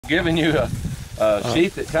Giving you a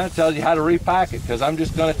sheet that kind of tells you how to repack it, because I'm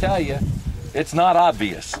just going to tell you, it's not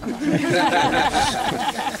obvious. And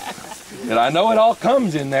I know it all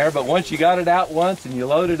comes in there, but once you got it out once and you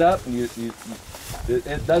load it up, and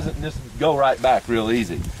it doesn't just go right back real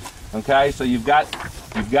easy. Okay, so you've got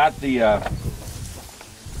the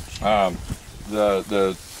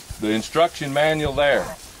instruction manual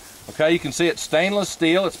there. Okay, you can see it's stainless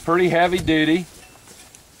steel. It's pretty heavy duty,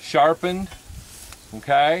 sharpened.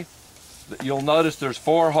 Okay, you'll notice there's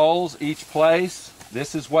 4 holes each place.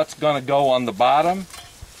 This is what's going to go on the bottom,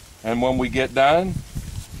 and when we get done,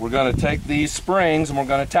 we're going to take these springs and we're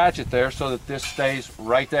going to attach it there so that this stays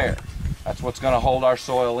right there. That's what's going to hold our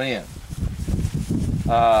soil in.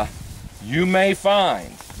 You may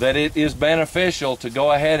find that it is beneficial to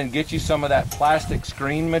go ahead and get you some of that plastic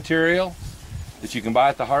screen material that you can buy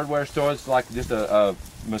at the hardware store. It's like just a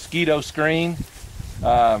mosquito screen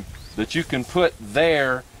that you can put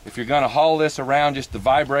there. If you're going to haul this around, just the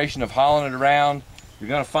vibration of hauling it around, you're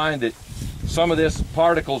going to find that some of this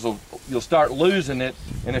particles you'll start losing it,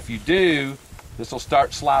 and if you do, this will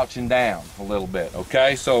start slouching down a little bit.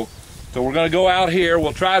 Okay, so we're going to go out here.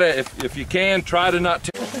 We'll try to, if you can, try to not.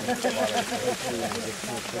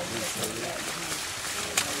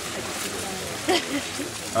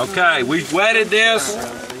 Okay, we've wetted this.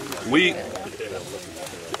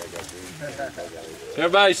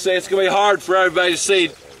 Everybody say it's going to be hard for everybody to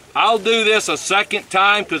see. I'll do this a second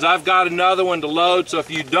time because I've got another one to load. So if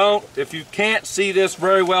you can't see this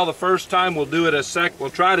very well the first time, we'll do it we'll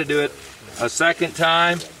try to do it a second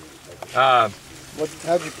time. How'd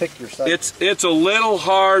you pick your second? It's a little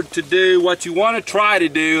hard to do. What you want to try to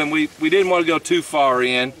do, and we didn't want to go too far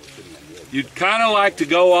in. You'd kind of like to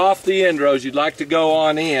go off the end rows. You'd like to go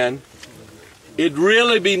on in. It'd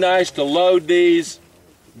really be nice to load these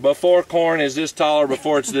before corn is this tall or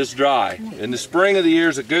before it's this dry. In the spring of the year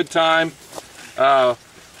is a good time.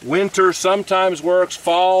 Winter sometimes works.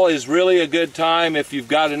 Fall is really a good time if you've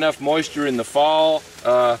got enough moisture in the fall.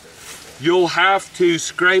 You'll have to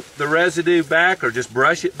scrape the residue back or just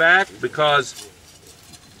brush it back because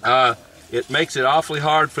it makes it awfully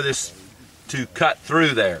hard for this to cut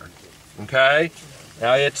through there. Okay?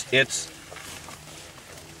 Now it's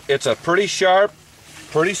a pretty sharp,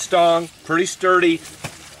 pretty strong, pretty sturdy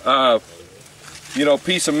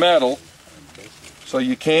piece of metal, so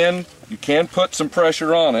you can put some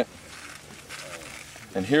pressure on it.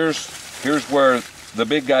 And here's where the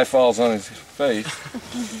big guy falls on his face.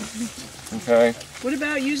 Okay. What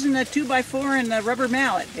about using a 2x4 and a rubber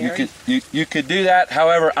mallet, Barry? You could do that.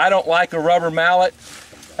 However, I don't like a rubber mallet.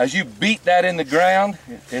 As you beat that in the ground,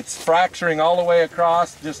 it's fracturing all the way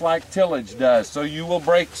across, just like tillage does. So you will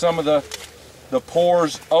break some of the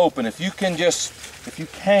pores open. If you can,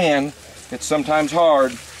 it's sometimes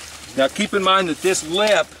hard. Now keep in mind that this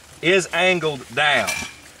lip is angled down.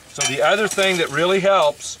 So the other thing that really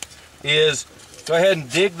helps is go ahead and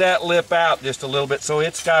dig that lip out just a little bit so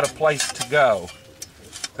it's got a place to go.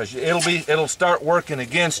 Because it'll start working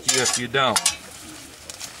against you if you don't.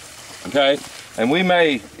 Okay? And we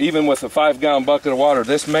may, even with a 5-gallon bucket of water,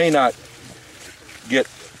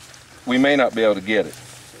 we may not be able to get it.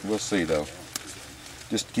 We'll see though.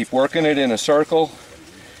 Just keep working it in a circle.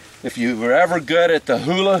 If you were ever good at the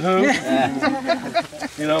hula hoop,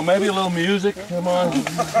 maybe a little music, come on.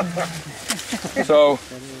 So,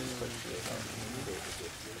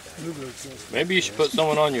 maybe you should put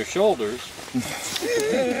someone on your shoulders.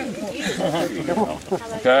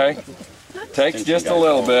 Okay, takes just a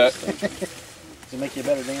little bit. Does it make you a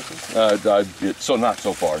better dancer? So not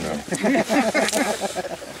so far, no.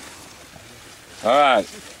 All right.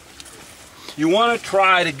 You want to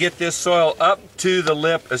try to get this soil up to the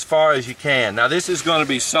lip as far as you can. Now this is going to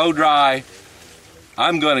be so dry,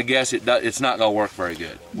 I'm going to guess it's not going to work very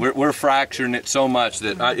good. We're fracturing it so much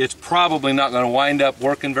that it's probably not going to wind up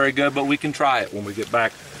working very good, but we can try it when we get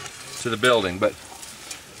back to the building. But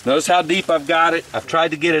notice how deep I've got it. I've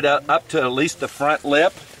tried to get it up to at least the front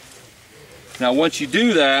lip. Now once you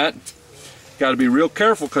do that, you've got to be real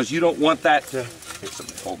careful because you don't want that to... Here,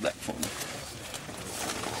 somebody hold that for me.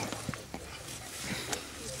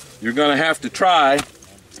 You're going to have to try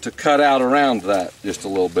to cut out around that just a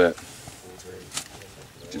little bit.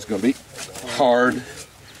 Which is going to be hard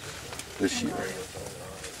this year.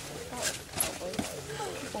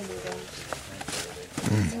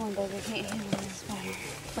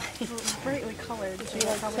 It's brightly colored. So you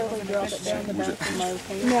totally drop it down the back of my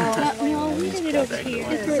paint. No, we did it over here.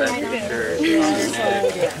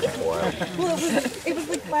 Well, it was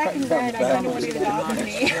like black and red. I kind of wanted it off of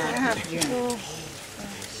me.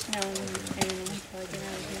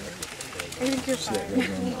 I think you're fine.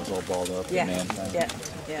 It's all balled up. Yeah.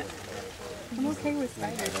 Yeah. I'm okay with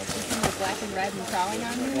spiders. The black and red and crawling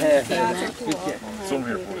on me. Yeah. That's cool. Some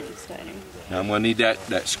here. Exciting. Now I'm going to need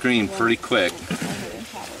that screen pretty quick.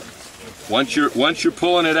 Once you're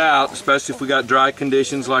pulling it out, especially if we got dry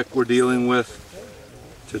conditions like we're dealing with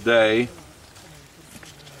today,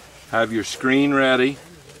 have your screen ready.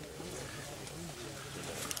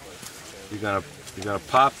 You're gonna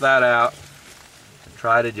pop that out and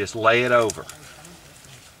try to just lay it over.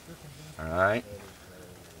 All right.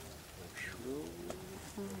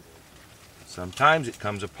 Sometimes it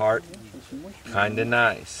comes apart kind of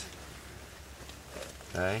nice.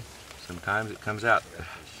 Okay. Sometimes it comes out.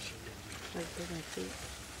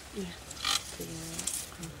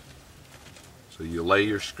 So you lay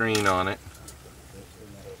your screen on it.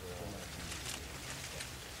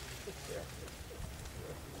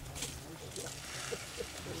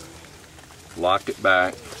 Lock it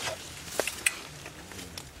back.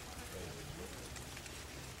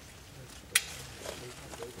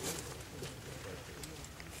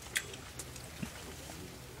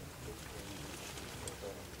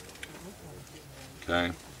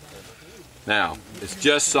 Okay. Now, it's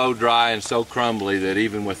just so dry and so crumbly that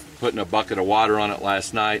even with putting a bucket of water on it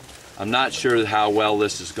last night, I'm not sure how well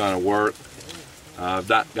this is going to work. I've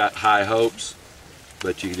not got high hopes,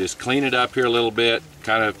 but you can just clean it up here a little bit,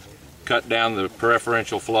 kind of cut down the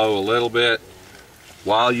preferential flow a little bit.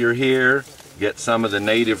 While you're here, get some of the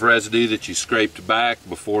native residue that you scraped back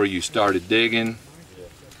before you started digging.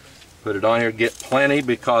 Put it on here, get plenty,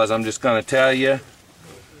 because I'm just going to tell you,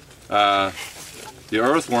 the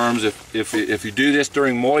earthworms, if you do this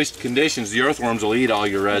during moist conditions, the earthworms will eat all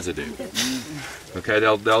your residue. Okay,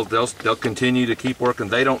 they'll continue to keep working.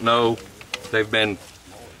 They don't know they've been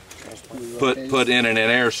put in an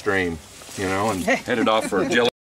airstream, you know, and headed off for a jelly.